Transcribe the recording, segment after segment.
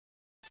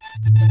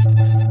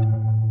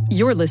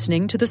You're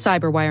listening to the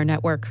Cyberwire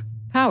Network,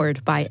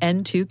 powered by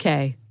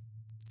N2K.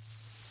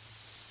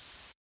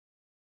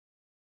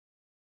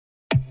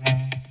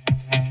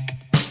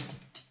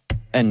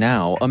 And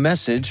now, a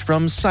message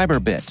from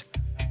Cyberbit.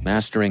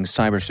 Mastering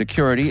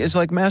cybersecurity is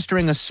like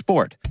mastering a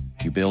sport.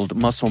 You build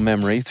muscle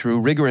memory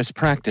through rigorous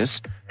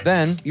practice,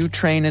 then you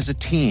train as a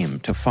team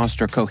to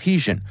foster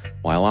cohesion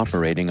while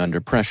operating under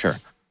pressure.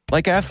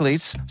 Like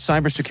athletes,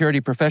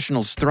 cybersecurity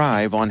professionals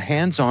thrive on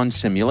hands-on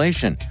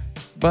simulation.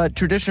 But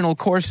traditional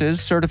courses,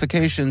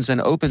 certifications, and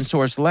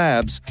open-source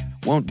labs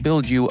won't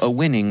build you a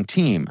winning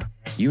team.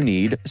 You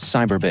need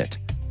Cyberbit.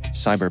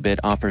 Cyberbit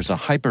offers a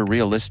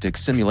hyper-realistic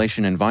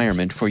simulation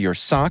environment for your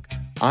SOC,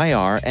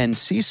 IR, and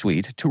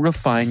C-suite to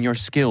refine your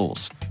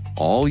skills,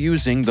 all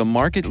using the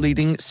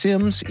market-leading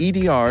SIMs,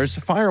 EDRs,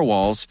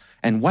 firewalls,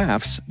 and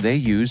WAFs they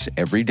use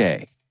every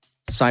day.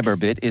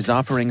 Cyberbit is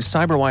offering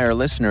Cyberwire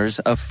listeners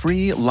a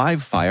free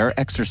live-fire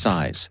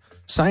exercise.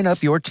 Sign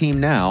up your team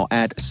now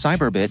at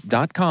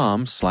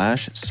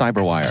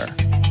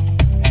cyberbit.com/cyberwire.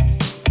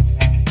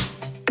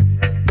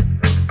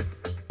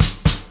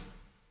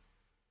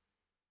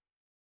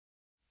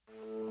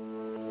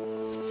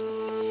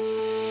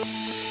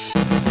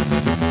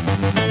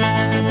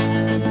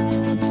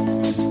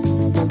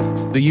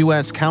 The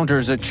U.S.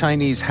 counters a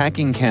Chinese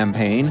hacking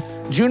campaign.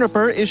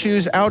 Juniper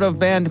issues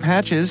out-of-band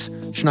patches.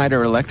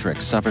 Schneider Electric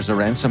suffers a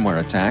ransomware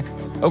attack.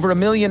 Over 1.5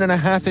 million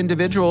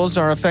individuals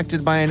are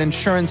affected by an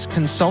insurance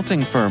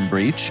consulting firm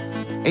breach.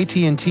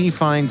 AT&T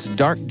finds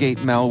Darkgate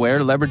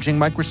malware leveraging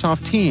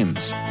Microsoft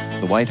Teams.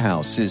 The White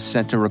House is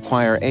set to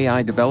require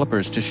AI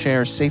developers to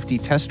share safety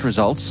test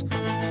results.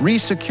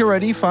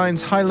 Resecurity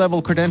finds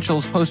high-level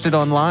credentials posted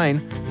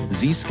online.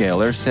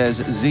 Zscaler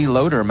says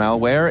Zloader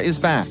malware is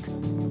back.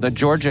 The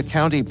Georgia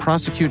County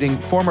prosecuting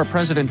former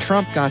President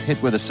Trump got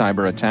hit with a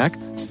cyber attack.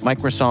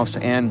 Microsoft's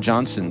Ann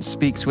Johnson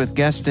speaks with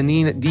guest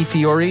Deneen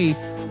DiFiore,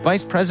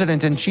 Vice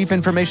President and Chief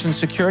Information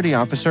Security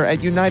Officer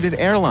at United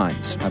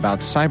Airlines,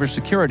 about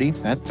cybersecurity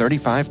at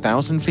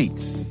 35,000 feet.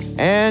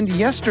 And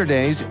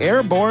yesterday's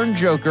airborne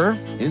joker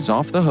is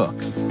off the hook.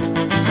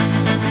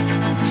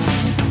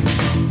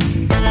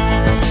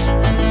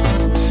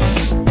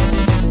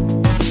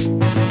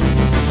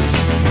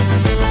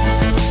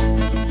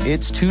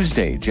 It's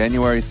Tuesday,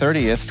 January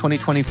 30th,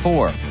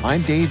 2024.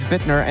 I'm Dave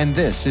Bittner, and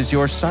this is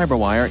your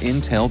Cyberwire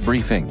Intel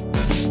Briefing.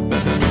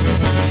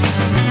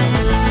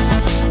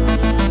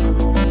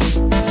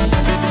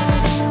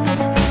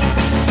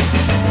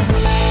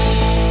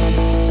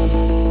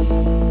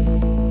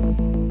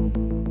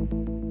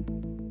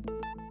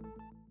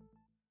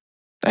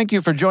 Thank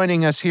you for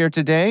joining us here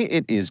today.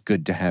 It is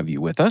good to have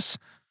you with us.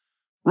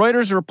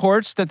 Reuters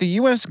reports that the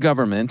U.S.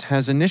 government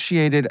has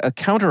initiated a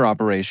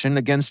counter-operation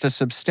against a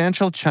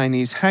substantial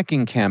Chinese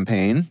hacking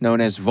campaign known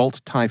as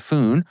Volt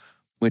Typhoon,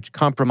 which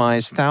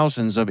compromised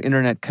thousands of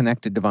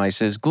Internet-connected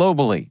devices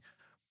globally.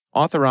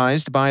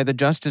 Authorized by the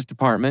Justice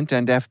Department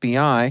and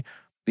FBI,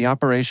 the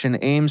operation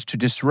aims to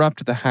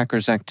disrupt the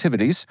hackers'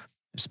 activities,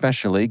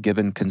 especially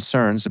given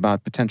concerns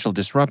about potential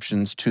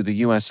disruptions to the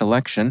U.S.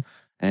 election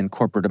and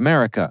corporate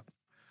America.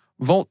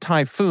 Volt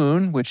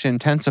Typhoon, which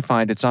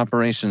intensified its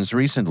operations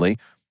recently,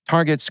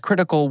 targets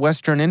critical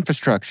Western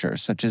infrastructure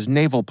such as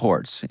naval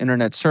ports,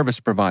 internet service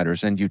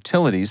providers, and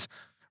utilities,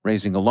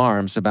 raising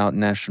alarms about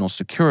national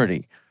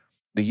security.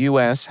 The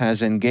U.S.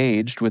 has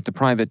engaged with the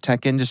private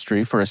tech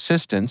industry for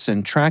assistance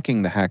in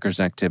tracking the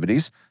hackers'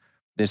 activities.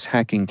 This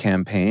hacking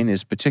campaign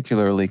is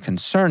particularly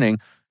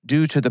concerning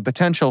due to the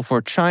potential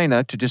for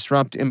China to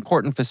disrupt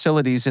important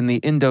facilities in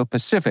the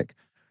Indo-Pacific,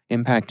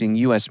 impacting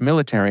U.S.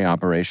 military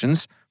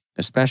operations,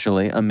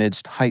 especially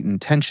amidst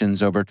heightened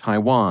tensions over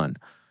Taiwan.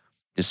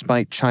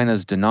 Despite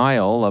China's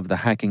denial of the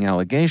hacking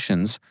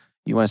allegations,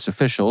 U.S.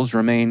 officials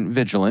remain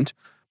vigilant.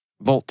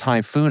 Volt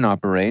Typhoon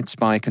operates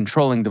by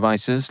controlling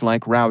devices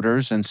like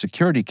routers and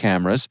security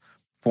cameras,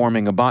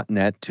 forming a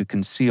botnet to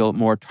conceal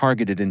more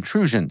targeted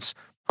intrusions,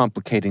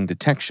 complicating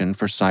detection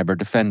for cyber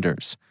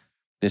defenders.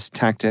 This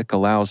tactic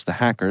allows the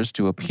hackers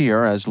to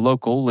appear as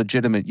local,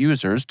 legitimate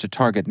users to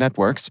target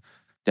networks,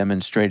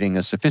 demonstrating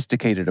a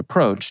sophisticated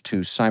approach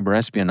to cyber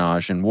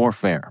espionage and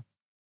warfare.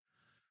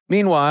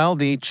 Meanwhile,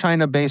 the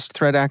China-based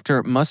threat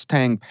actor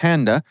Mustang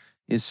Panda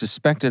is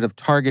suspected of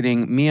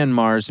targeting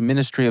Myanmar's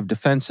Ministry of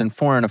Defense and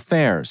Foreign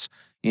Affairs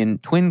in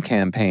twin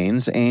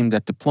campaigns aimed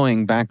at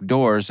deploying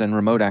backdoors and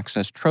remote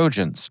access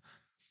Trojans.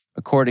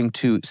 According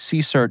to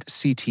CSIRT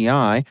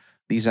CTI,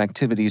 these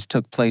activities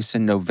took place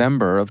in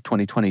November of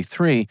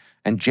 2023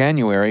 and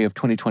January of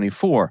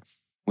 2024,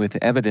 with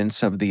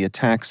evidence of the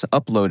attacks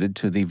uploaded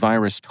to the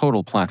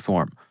VirusTotal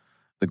platform.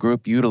 The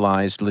group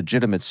utilized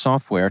legitimate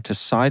software to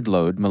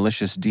sideload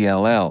malicious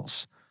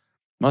DLLs.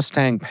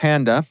 Mustang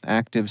Panda,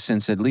 active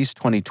since at least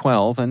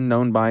 2012 and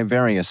known by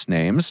various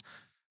names,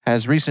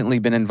 has recently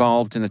been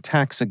involved in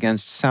attacks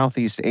against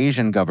Southeast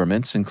Asian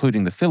governments,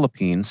 including the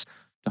Philippines,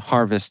 to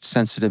harvest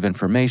sensitive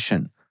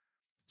information.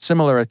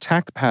 Similar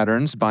attack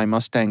patterns by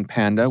Mustang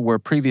Panda were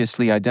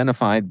previously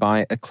identified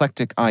by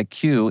Eclectic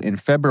IQ in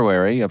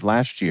February of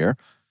last year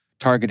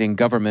targeting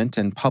government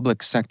and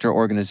public sector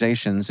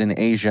organizations in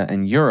Asia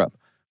and Europe.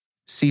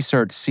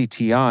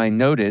 CSIRT-CTI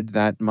noted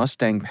that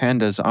Mustang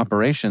Panda's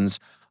operations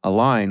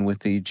align with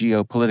the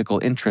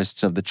geopolitical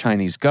interests of the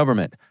Chinese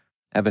government,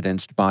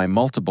 evidenced by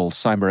multiple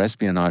cyber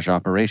espionage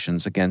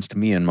operations against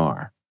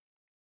Myanmar.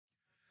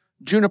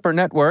 Juniper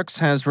Networks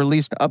has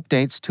released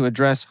updates to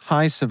address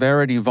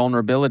high-severity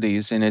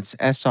vulnerabilities in its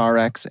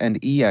SRX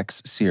and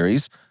EX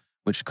series,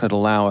 which could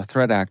allow a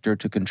threat actor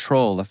to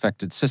control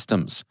affected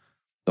systems.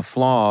 The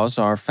flaws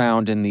are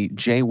found in the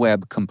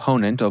JWeb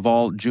component of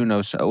all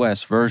Junos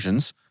OS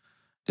versions.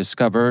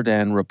 Discovered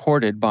and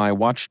reported by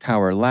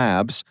Watchtower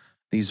Labs,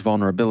 these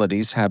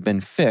vulnerabilities have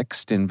been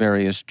fixed in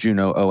various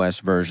Juno OS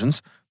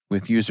versions,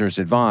 with users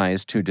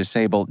advised to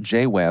disable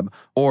JWeb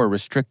or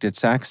restrict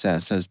its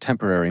access as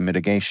temporary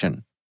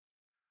mitigation.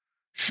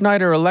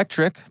 Schneider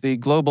Electric, the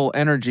global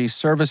energy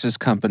services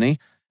company,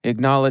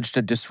 acknowledged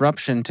a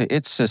disruption to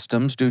its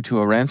systems due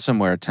to a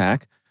ransomware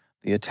attack.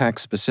 The attack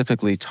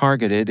specifically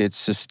targeted its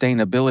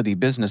sustainability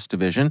business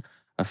division,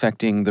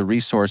 affecting the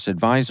Resource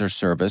Advisor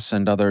Service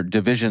and other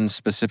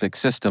division-specific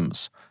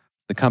systems.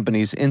 The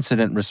company's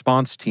incident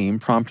response team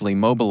promptly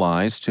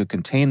mobilized to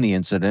contain the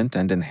incident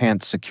and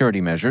enhance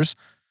security measures.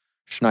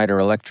 Schneider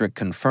Electric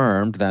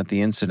confirmed that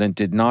the incident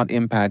did not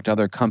impact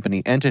other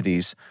company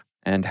entities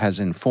and has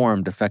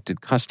informed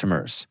affected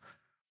customers.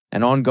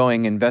 An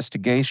ongoing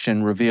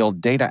investigation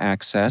revealed data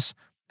access,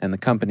 and the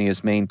company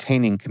is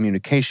maintaining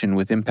communication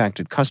with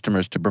impacted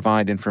customers to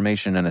provide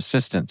information and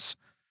assistance.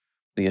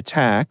 The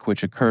attack,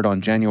 which occurred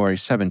on January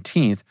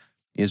 17th,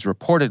 is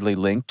reportedly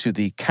linked to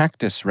the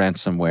Cactus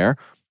ransomware,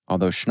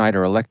 although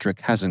Schneider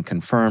Electric hasn't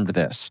confirmed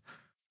this.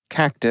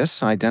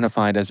 Cactus,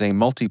 identified as a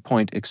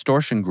multi-point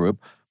extortion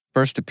group,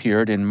 first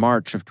appeared in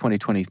March of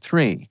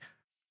 2023.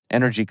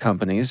 Energy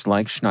companies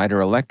like Schneider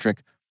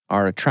Electric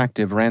are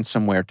attractive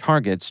ransomware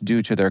targets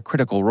due to their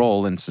critical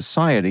role in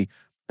society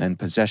and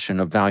possession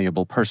of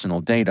valuable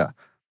personal data.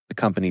 The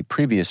company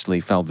previously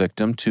fell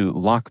victim to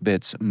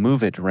Lockbit's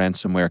Move It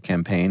ransomware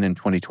campaign in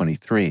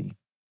 2023.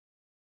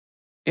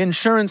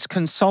 Insurance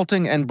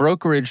consulting and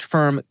brokerage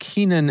firm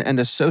Keenan &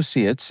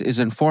 Associates is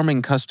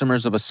informing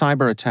customers of a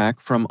cyber attack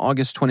from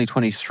August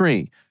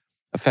 2023,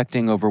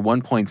 affecting over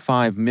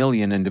 1.5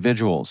 million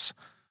individuals.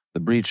 The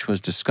breach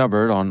was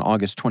discovered on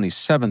August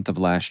 27th of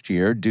last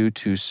year due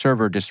to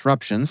server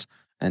disruptions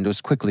and was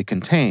quickly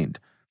contained.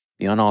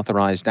 The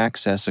unauthorized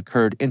access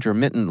occurred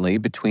intermittently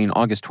between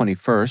August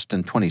 21st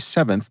and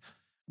 27th,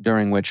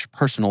 during which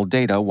personal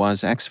data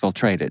was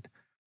exfiltrated.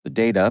 The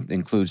data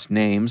includes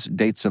names,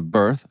 dates of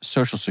birth,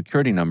 social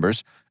security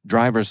numbers,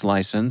 driver's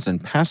license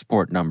and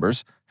passport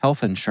numbers,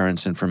 health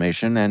insurance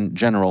information, and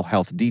general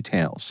health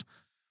details.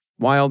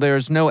 While there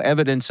is no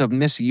evidence of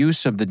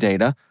misuse of the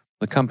data,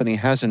 the company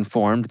has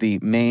informed the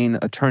Maine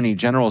Attorney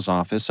General's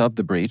office of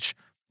the breach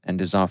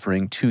and is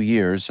offering 2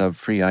 years of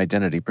free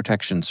identity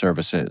protection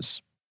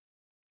services.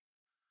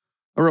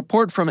 A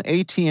report from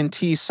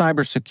AT&T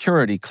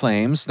Cybersecurity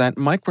claims that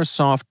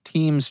Microsoft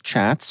Teams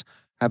chats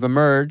have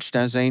emerged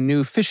as a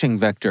new phishing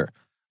vector,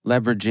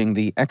 leveraging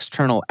the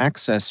external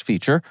access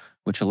feature,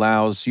 which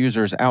allows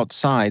users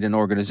outside an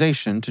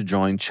organization to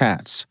join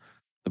chats.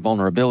 The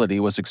vulnerability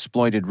was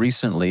exploited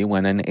recently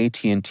when an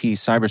AT&T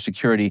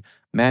cybersecurity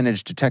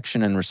managed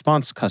detection and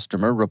response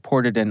customer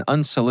reported an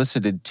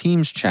unsolicited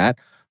Teams chat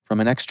from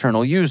an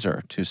external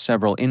user to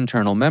several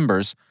internal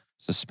members,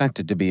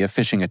 suspected to be a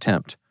phishing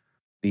attempt.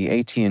 The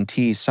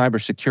AT&T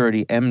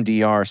cybersecurity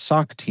MDR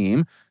SOC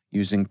team,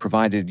 using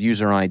provided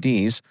user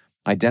IDs,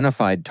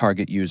 identified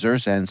target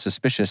users and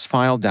suspicious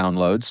file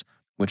downloads,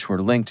 which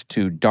were linked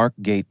to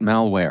Darkgate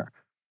malware.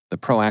 The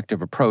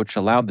proactive approach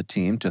allowed the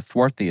team to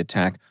thwart the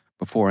attack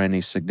before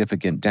any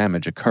significant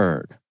damage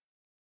occurred.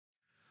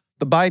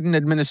 The Biden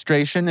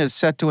administration is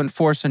set to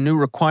enforce a new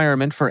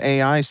requirement for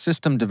AI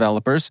system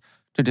developers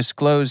to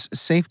disclose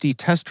safety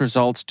test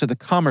results to the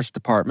Commerce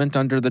Department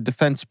under the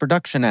Defense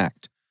Production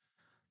Act.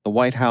 The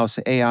White House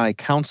AI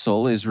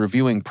Council is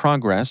reviewing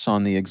progress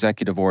on the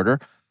executive order,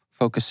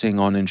 focusing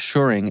on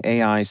ensuring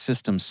AI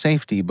system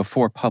safety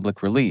before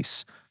public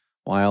release.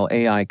 While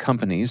AI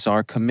companies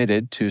are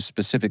committed to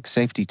specific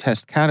safety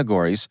test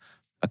categories,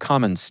 a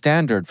common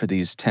standard for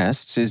these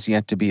tests is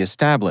yet to be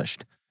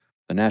established.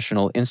 The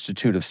National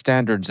Institute of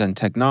Standards and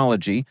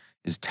Technology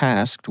is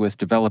tasked with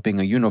developing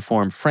a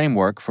uniform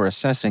framework for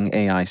assessing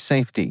AI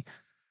safety.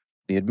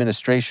 The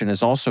administration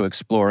is also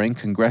exploring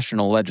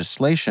congressional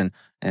legislation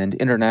and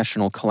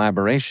international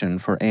collaboration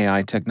for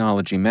AI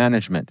technology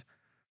management.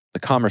 The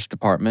Commerce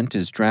Department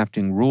is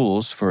drafting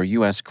rules for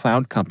U.S.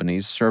 cloud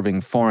companies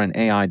serving foreign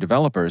AI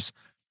developers,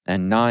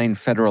 and 9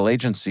 federal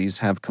agencies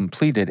have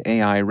completed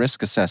AI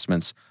risk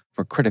assessments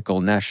for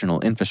critical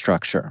national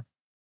infrastructure.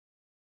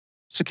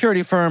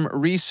 Security firm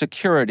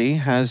ReSecurity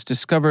has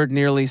discovered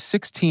nearly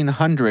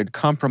 1,600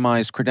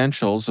 compromised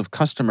credentials of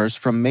customers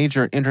from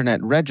major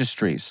internet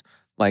registries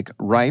like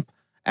RIPE,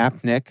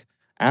 AppNic,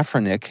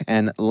 Afrinic,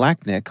 and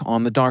LACNic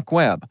on the dark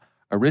web,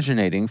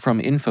 originating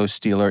from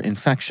InfoStealer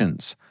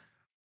infections.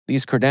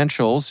 These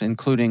credentials,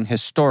 including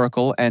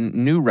historical and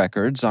new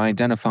records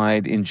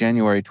identified in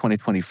January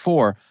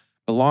 2024,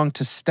 belong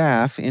to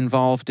staff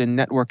involved in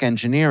network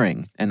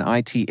engineering and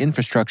IT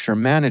infrastructure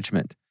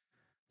management.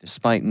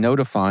 Despite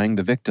notifying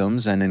the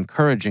victims and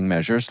encouraging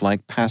measures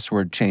like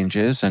password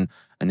changes and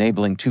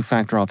enabling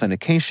two-factor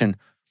authentication,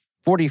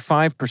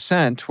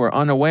 45% were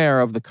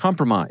unaware of the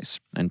compromise,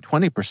 and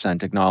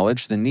 20%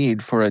 acknowledged the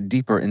need for a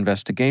deeper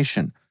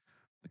investigation.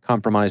 The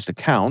compromised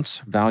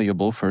accounts,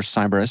 valuable for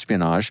cyber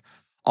espionage,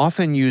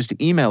 often used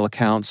email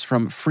accounts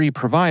from free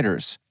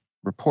providers,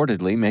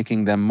 reportedly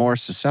making them more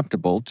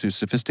susceptible to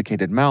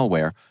sophisticated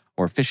malware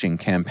or phishing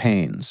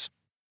campaigns.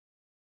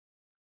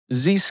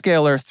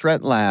 Zscaler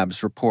Threat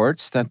Labs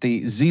reports that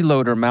the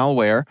Zloader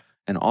malware,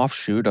 an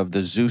offshoot of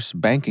the Zeus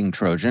banking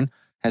Trojan,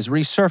 has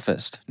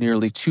resurfaced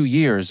nearly 2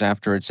 years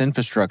after its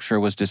infrastructure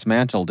was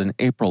dismantled in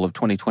April of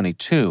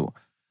 2022.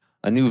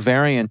 A new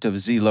variant of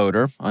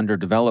Zloader, under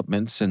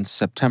development since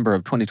September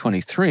of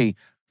 2023,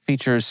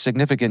 features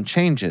significant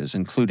changes,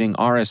 including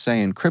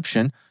RSA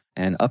encryption,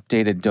 an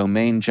updated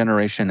domain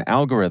generation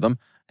algorithm,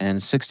 and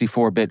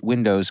 64-bit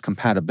Windows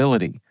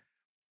compatibility.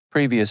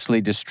 Previously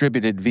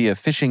distributed via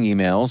phishing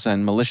emails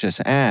and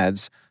malicious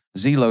ads,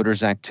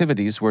 Zloader's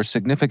activities were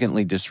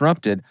significantly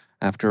disrupted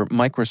after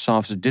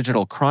Microsoft's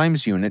Digital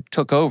Crimes Unit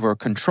took over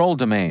control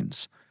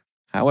domains.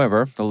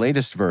 However, the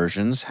latest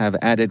versions have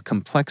added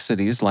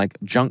complexities like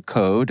junk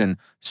code and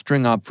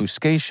string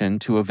obfuscation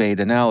to evade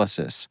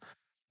analysis.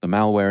 The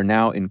malware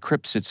now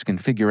encrypts its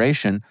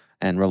configuration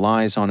and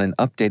relies on an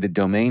updated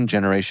domain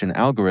generation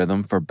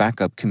algorithm for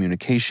backup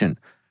communication.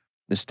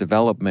 This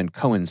development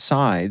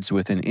coincides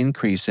with an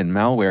increase in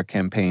malware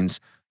campaigns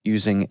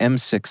using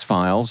M6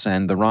 files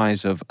and the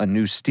rise of a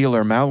new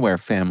Stealer malware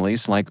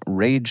families like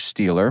Rage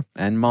Stealer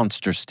and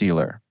Monster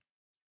Stealer.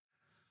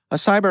 A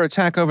cyber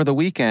attack over the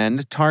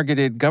weekend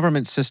targeted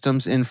government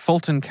systems in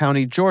Fulton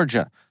County,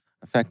 Georgia,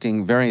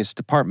 affecting various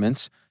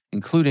departments,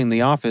 including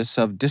the office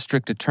of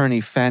District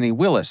Attorney Fani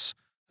Willis,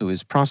 who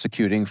is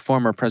prosecuting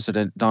former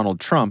President Donald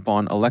Trump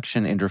on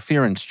election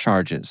interference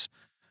charges.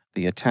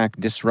 The attack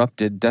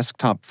disrupted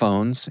desktop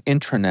phones,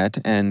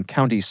 intranet, and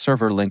county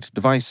server-linked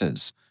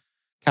devices.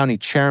 County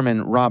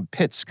Chairman Rob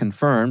Pitts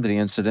confirmed the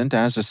incident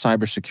as a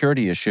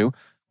cybersecurity issue,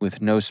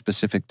 with no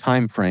specific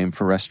time frame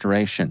for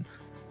restoration.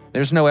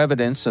 There's no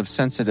evidence of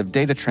sensitive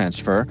data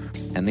transfer,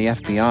 and the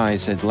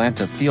FBI's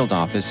Atlanta field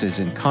office is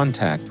in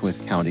contact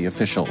with county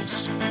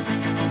officials.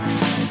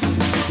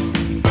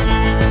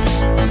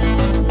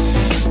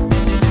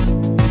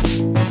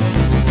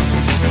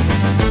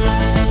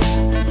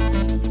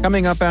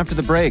 Coming up after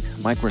the break,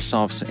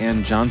 Microsoft's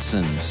Ann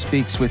Johnson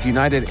speaks with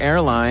United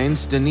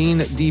Airlines' Deneen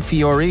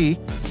DiFiore,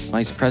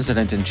 Vice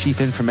President and Chief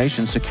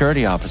Information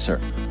Security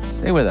Officer.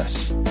 Stay with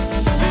us.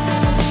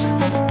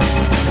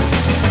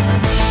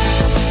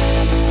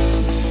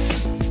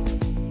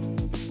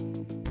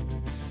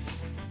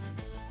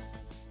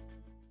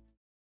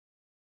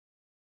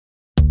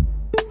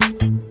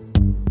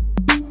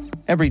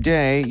 Every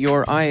day,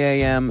 your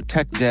IAM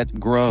tech debt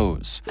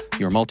grows.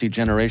 Your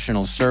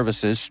multi-generational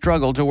services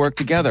struggle to work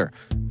together.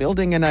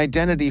 Building an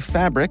identity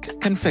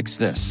fabric can fix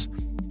this.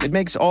 It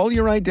makes all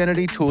your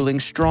identity tooling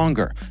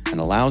stronger and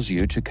allows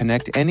you to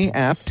connect any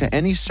app to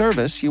any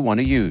service you want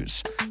to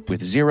use,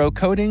 with zero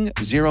coding,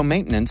 zero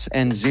maintenance,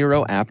 and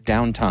zero app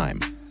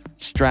downtime.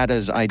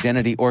 Strata's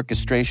identity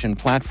orchestration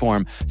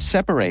platform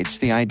separates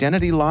the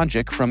identity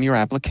logic from your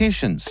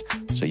applications,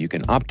 so you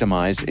can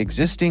optimize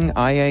existing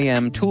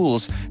IAM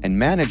tools and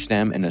manage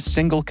them in a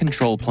single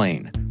control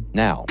plane.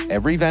 Now,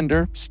 every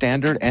vendor,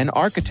 standard, and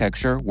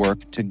architecture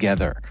work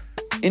together.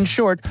 In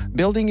short,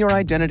 building your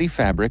identity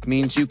fabric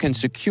means you can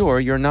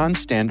secure your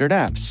non-standard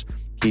apps,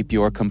 keep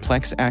your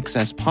complex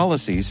access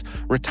policies,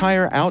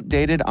 retire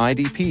outdated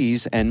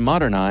IDPs, and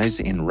modernize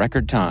in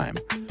record time.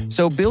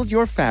 So build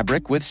your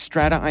fabric with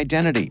Strata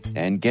Identity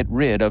and get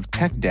rid of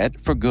tech debt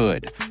for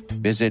good.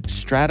 Visit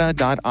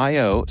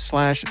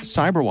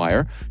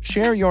strata.io/cyberwire,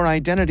 share your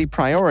identity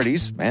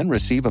priorities, and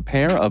receive a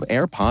pair of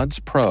AirPods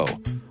Pro.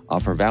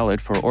 Offer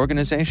valid for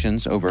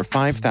organizations over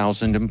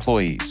 5,000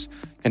 employees.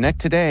 Connect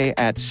today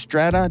at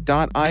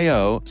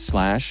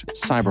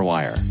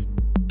strata.io/cyberwire.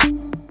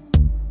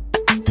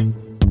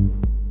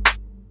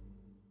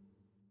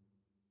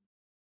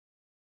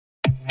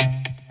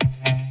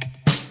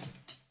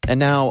 And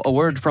now, a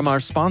word from our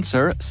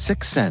sponsor,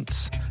 6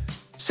 Sense.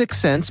 6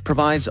 Sense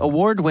provides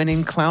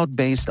award-winning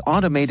cloud-based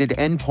automated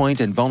endpoint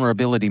and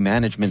vulnerability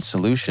management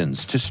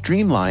solutions to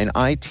streamline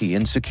IT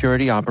and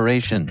security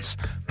operations.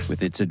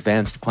 With its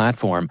advanced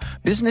platform,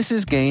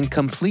 businesses gain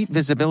complete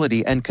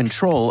visibility and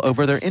control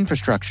over their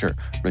infrastructure,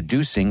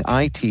 reducing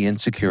IT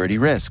and security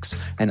risks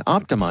and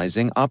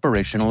optimizing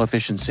operational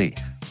efficiency.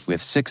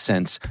 With 6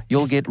 Sense,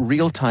 you'll get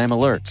real-time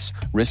alerts,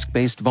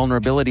 risk-based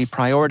vulnerability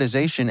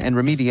prioritization and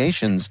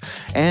remediations,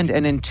 and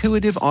an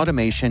intuitive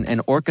automation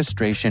and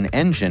orchestration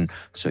engine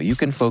so you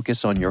can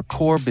focus on your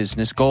core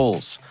business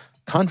goals,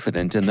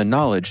 confident in the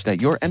knowledge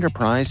that your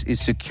enterprise is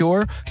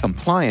secure,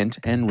 compliant,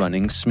 and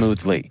running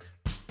smoothly.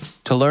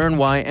 To learn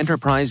why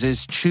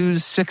enterprises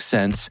choose 6th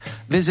Sense,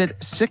 visit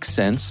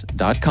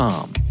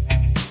 6thsense.com.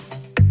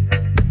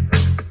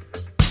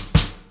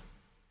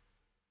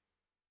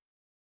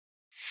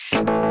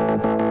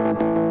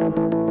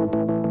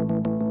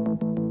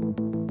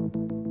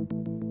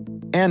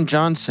 Ann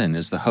Johnson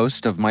is the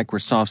host of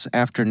Microsoft's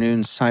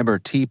Afternoon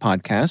Cyber Tea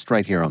podcast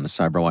right here on the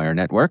CyberWire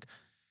Network.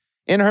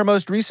 In her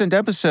most recent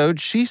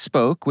episode, she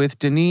spoke with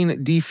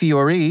Deneen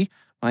DiFiore,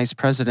 Vice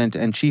President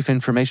and Chief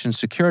Information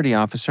Security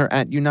Officer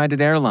at United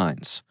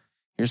Airlines.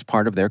 Here's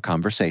part of their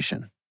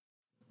conversation.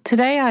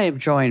 Today I am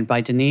joined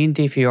by Deneen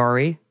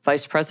DiFiore,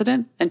 Vice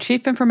President and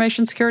Chief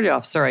Information Security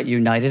Officer at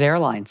United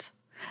Airlines.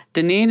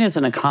 Deneen is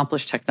an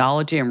accomplished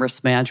technology and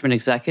risk management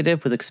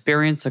executive with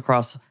experience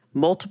across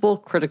multiple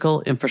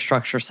critical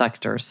infrastructure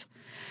sectors.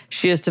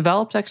 She has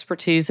developed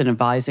expertise in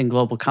advising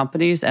global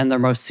companies and their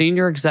most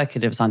senior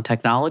executives on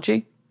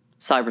technology,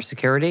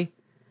 cybersecurity,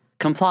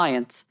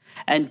 compliance,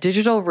 and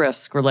digital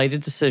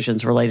risk-related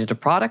decisions related to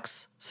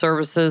products,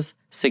 services,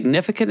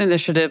 significant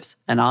initiatives,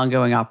 and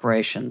ongoing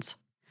operations.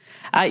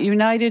 At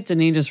United,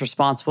 Deneen is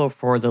responsible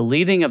for the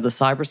leading of the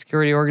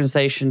cybersecurity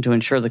organization to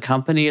ensure the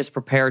company is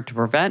prepared to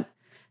prevent,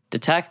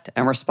 detect,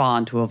 and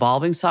respond to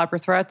evolving cyber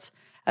threats,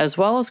 as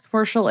well as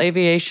commercial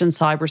aviation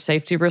cyber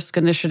safety risk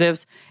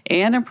initiatives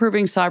and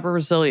improving cyber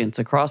resilience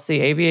across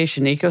the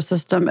aviation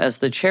ecosystem as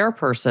the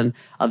chairperson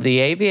of the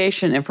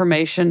Aviation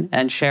Information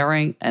and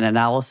Sharing and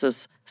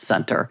Analysis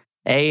Center,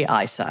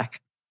 AISAC.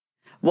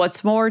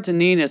 What's more,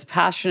 Deneen is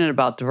passionate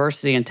about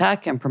diversity in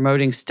tech and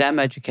promoting STEM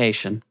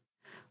education.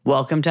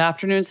 Welcome to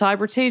Afternoon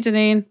Cyber Tea,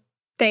 Deneen.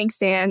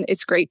 Thanks, Ann.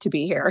 It's great to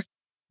be here.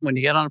 When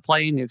you get on a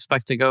plane, you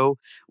expect to go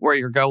where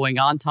you're going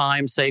on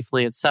time,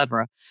 safely,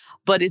 etc.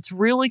 But it's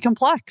really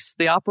complex.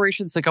 The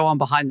operations that go on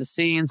behind the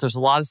scenes, there's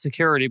a lot of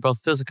security,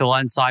 both physical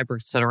and cyber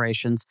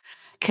considerations.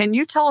 Can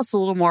you tell us a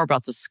little more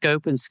about the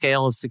scope and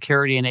scale of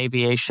security in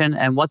aviation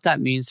and what that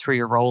means for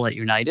your role at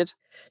United?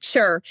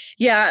 Sure.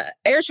 Yeah,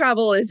 air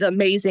travel is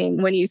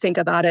amazing when you think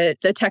about it.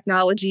 The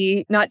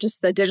technology, not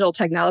just the digital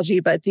technology,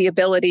 but the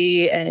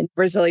ability and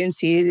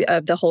resiliency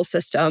of the whole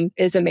system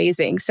is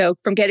amazing. So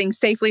from getting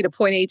safely to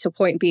point A to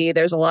point B,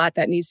 there's a lot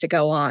that needs to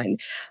go on.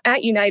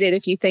 At United,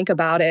 if you think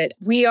about it,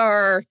 we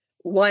are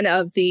one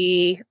of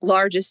the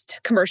largest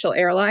commercial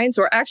airlines.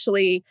 We're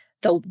actually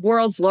the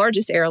world's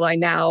largest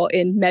airline now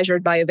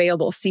measured by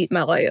available seat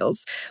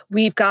miles.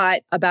 We've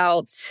got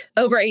about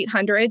over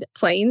 800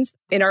 planes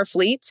in our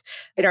fleet,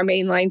 in our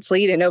mainline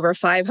fleet, and over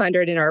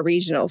 500 in our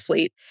regional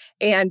fleet.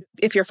 And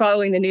if you're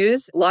following the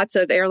news, lots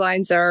of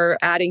airlines are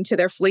adding to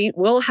their fleet.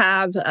 We'll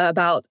have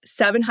about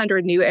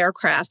 700 new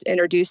aircraft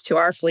introduced to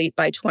our fleet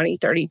by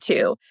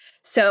 2032.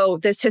 So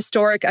this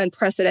historic,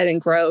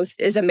 unprecedented growth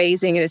is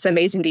amazing, and it's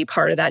amazing to be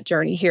part of that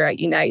journey here at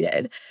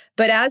United.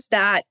 But as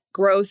that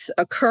growth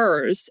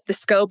occurs, the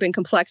scope and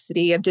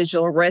complexity of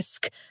digital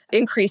risk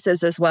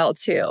increases as well,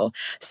 too.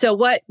 So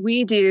what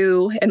we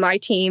do and my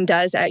team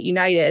does at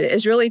United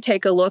is really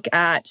take a look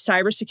at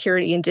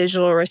cybersecurity and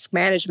digital risk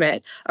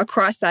management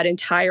across that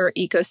entire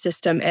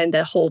ecosystem and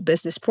the whole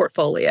business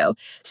portfolio.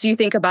 So you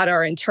think about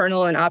our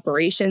internal and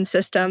operation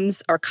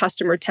systems, our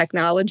customer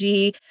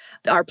technology,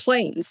 our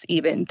planes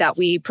even, that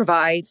we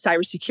provide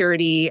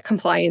cybersecurity,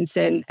 compliance,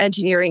 and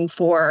engineering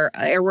for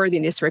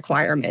airworthiness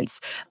requirements,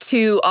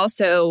 to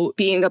also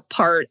being a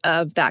part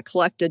of that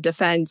collective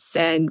defense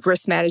and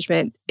risk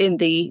management in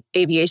the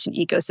aviation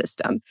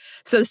ecosystem.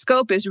 So the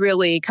scope is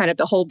really kind of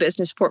the whole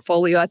business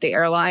portfolio at the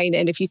airline.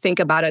 And if you think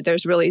about it,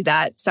 there's really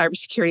that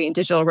cybersecurity and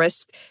digital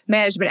risk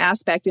management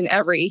aspect in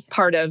every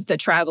part of the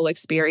travel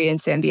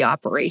experience and the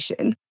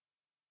operation.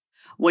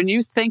 When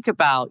you think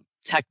about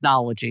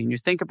technology and you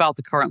think about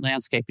the current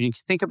landscape and you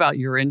think about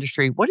your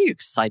industry, what are you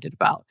excited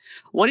about?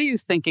 What are you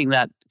thinking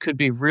that could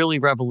be really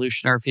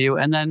revolutionary for you?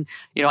 And then,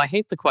 I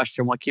hate the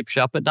question, what keeps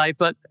you up at night,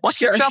 but what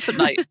keeps you up at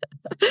night?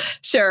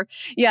 Sure.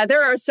 Yeah,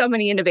 there are so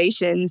many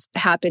innovations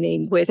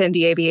happening within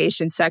the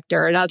aviation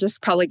sector. And I'll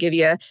just probably give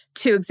you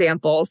two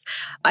examples.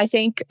 I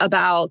think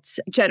about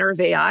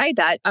generative AI,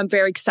 that I'm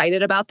very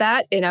excited about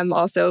that. And I'm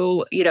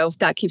also,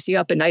 that keeps you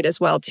up at night as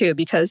well, too,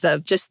 because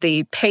of just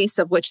the pace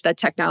of which the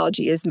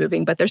technology is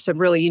moving. But there's some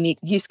really unique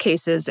use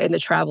cases in the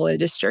travel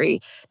industry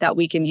that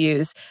we can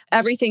use.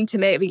 Everything to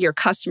make your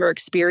customer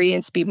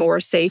experience be more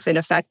safe and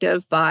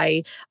effective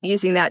by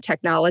using that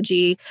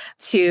technology,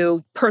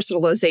 to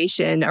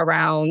personalization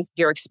around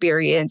your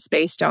experience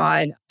based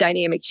on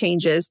dynamic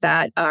changes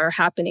that are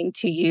happening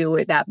to you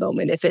at that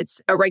moment. If it's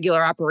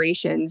irregular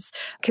operations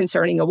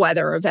concerning a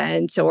weather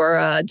event or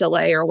a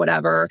delay or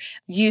whatever,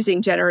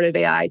 using generative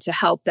AI to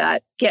help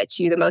that get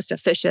you the most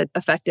efficient,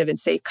 effective, and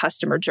safe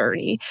customer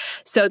journey.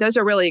 So those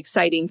are really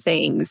exciting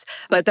things.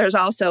 But there's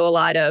also a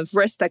lot of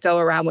risks that go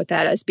around with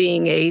that as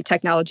being a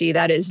technology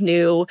that is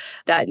new,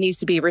 that needs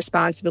to be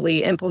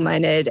responsibly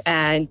implemented,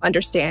 and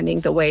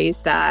understanding the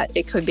ways that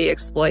it could be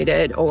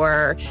exploited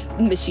or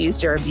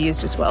misused or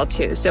abused as well,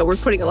 too. So we're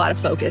putting a lot of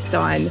focus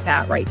on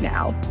that right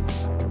now.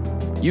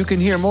 You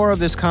can hear more of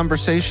this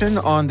conversation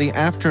on the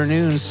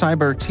Afternoon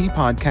Cyber Tea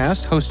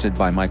podcast hosted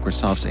by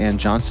Microsoft's Ann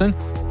Johnson.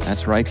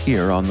 That's right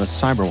here on the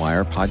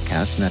CyberWire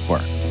Podcast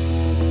Network.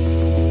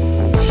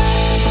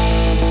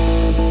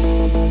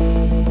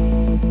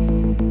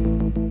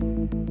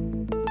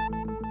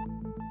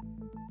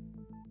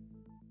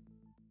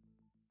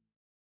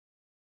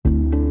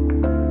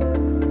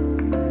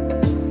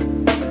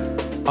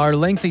 Are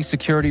lengthy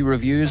security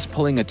reviews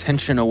pulling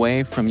attention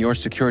away from your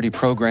security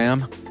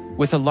program?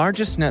 With the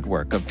largest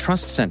network of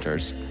trust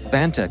centers,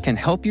 Vanta can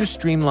help you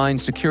streamline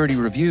security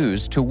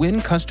reviews to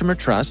win customer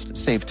trust,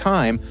 save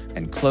time,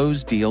 and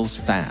close deals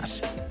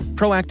fast.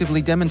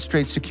 Proactively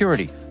demonstrate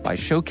security by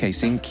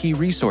showcasing key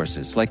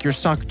resources like your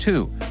SOC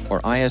 2 or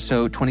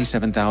ISO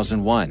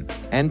 27001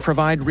 and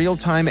provide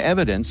real-time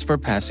evidence for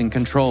passing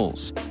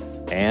controls.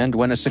 And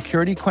when a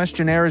security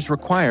questionnaire is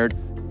required,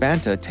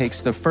 Vanta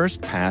takes the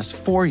first pass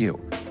for you.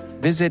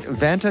 Visit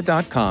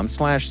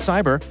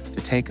vanta.com/cyber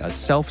to take a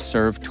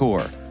self-serve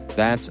tour.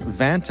 That's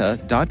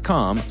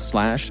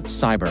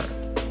vanta.com/cyber.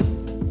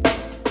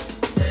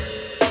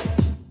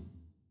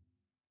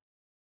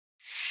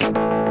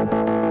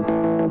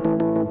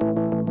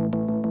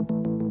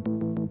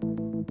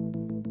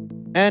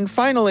 And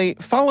finally,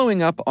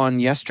 following up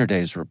on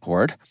yesterday's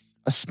report,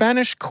 a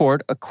Spanish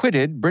court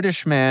acquitted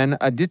British man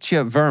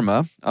Aditya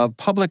Verma of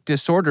public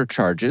disorder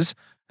charges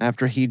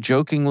after he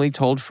jokingly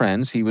told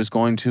friends he was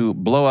going to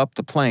blow up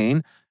the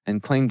plane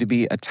and claimed to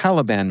be a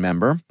Taliban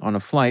member on a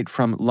flight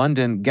from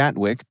London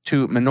Gatwick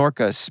to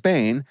Menorca,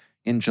 Spain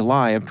in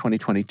July of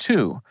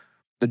 2022.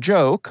 The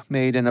joke,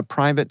 made in a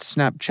private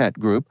Snapchat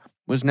group,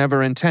 was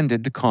never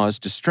intended to cause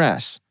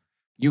distress.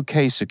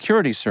 UK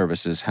security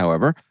services,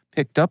 however,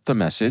 picked up the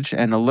message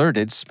and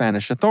alerted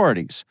Spanish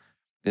authorities.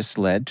 This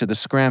led to the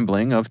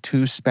scrambling of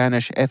 2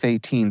 Spanish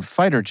F-18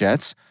 fighter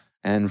jets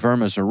and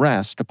Verma's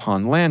arrest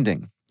upon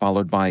landing,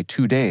 followed by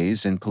 2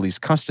 days in police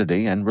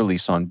custody and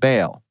release on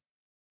bail.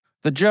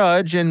 The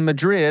judge in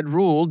Madrid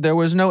ruled there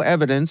was no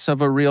evidence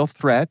of a real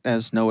threat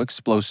as no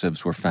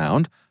explosives were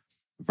found.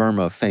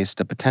 Verma faced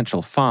a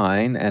potential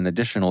fine and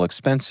additional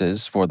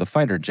expenses for the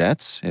fighter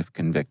jets, if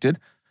convicted.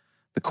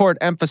 The court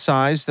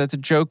emphasized that the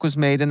joke was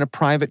made in a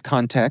private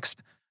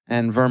context,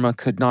 and Verma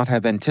could not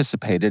have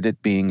anticipated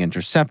it being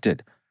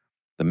intercepted.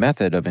 The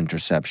method of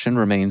interception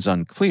remains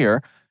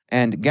unclear,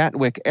 and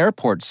Gatwick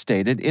Airport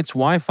stated its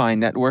Wi-Fi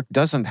network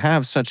doesn't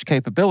have such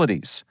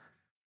capabilities.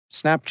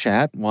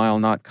 Snapchat, while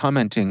not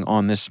commenting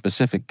on this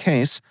specific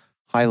case,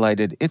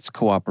 highlighted its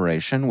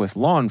cooperation with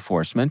law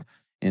enforcement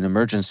in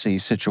emergency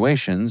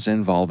situations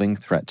involving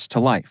threats to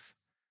life.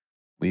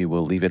 We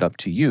will leave it up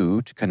to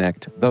you to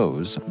connect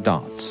those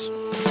dots.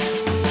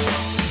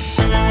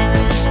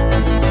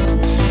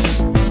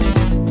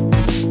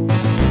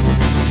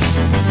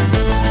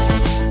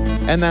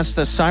 And that's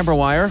the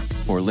CyberWire.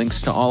 For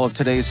links to all of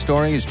today's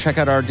stories, check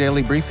out our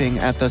daily briefing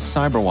at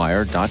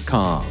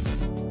thecyberwire.com.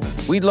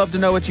 We'd love to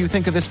know what you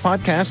think of this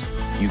podcast.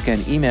 You can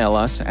email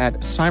us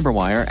at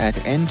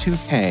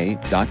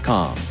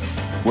cyberwire@n2k.com.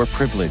 We're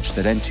privileged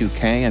that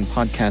N2K and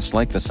podcasts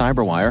like the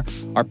CyberWire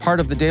are part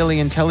of the daily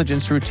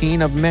intelligence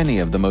routine of many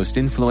of the most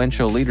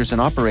influential leaders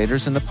and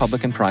operators in the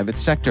public and private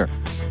sector,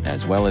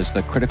 as well as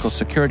the critical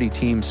security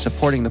teams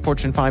supporting the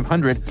Fortune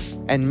 500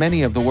 and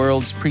many of the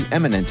world's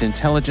preeminent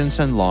intelligence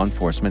and law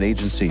enforcement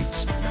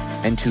agencies.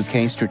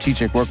 N2K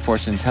Strategic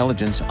Workforce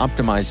Intelligence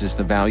optimizes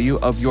the value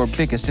of your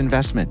biggest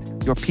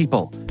investment, your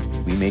people.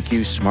 We make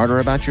you smarter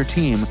about your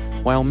team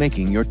while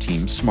making your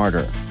team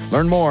smarter.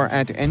 Learn more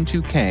at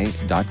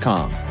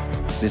n2k.com.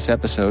 This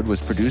episode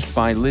was produced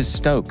by Liz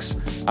Stokes.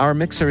 Our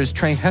mixer is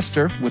Trey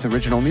Hester with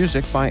original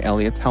music by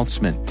Elliot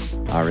Peltzman.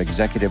 Our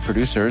executive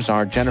producers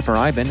are Jennifer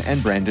Iben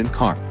and Brandon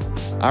Karp.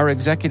 Our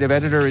executive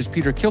editor is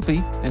Peter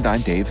Kilpie, and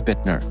I'm Dave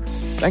Bittner.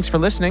 Thanks for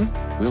listening.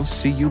 We'll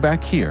see you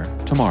back here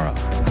tomorrow.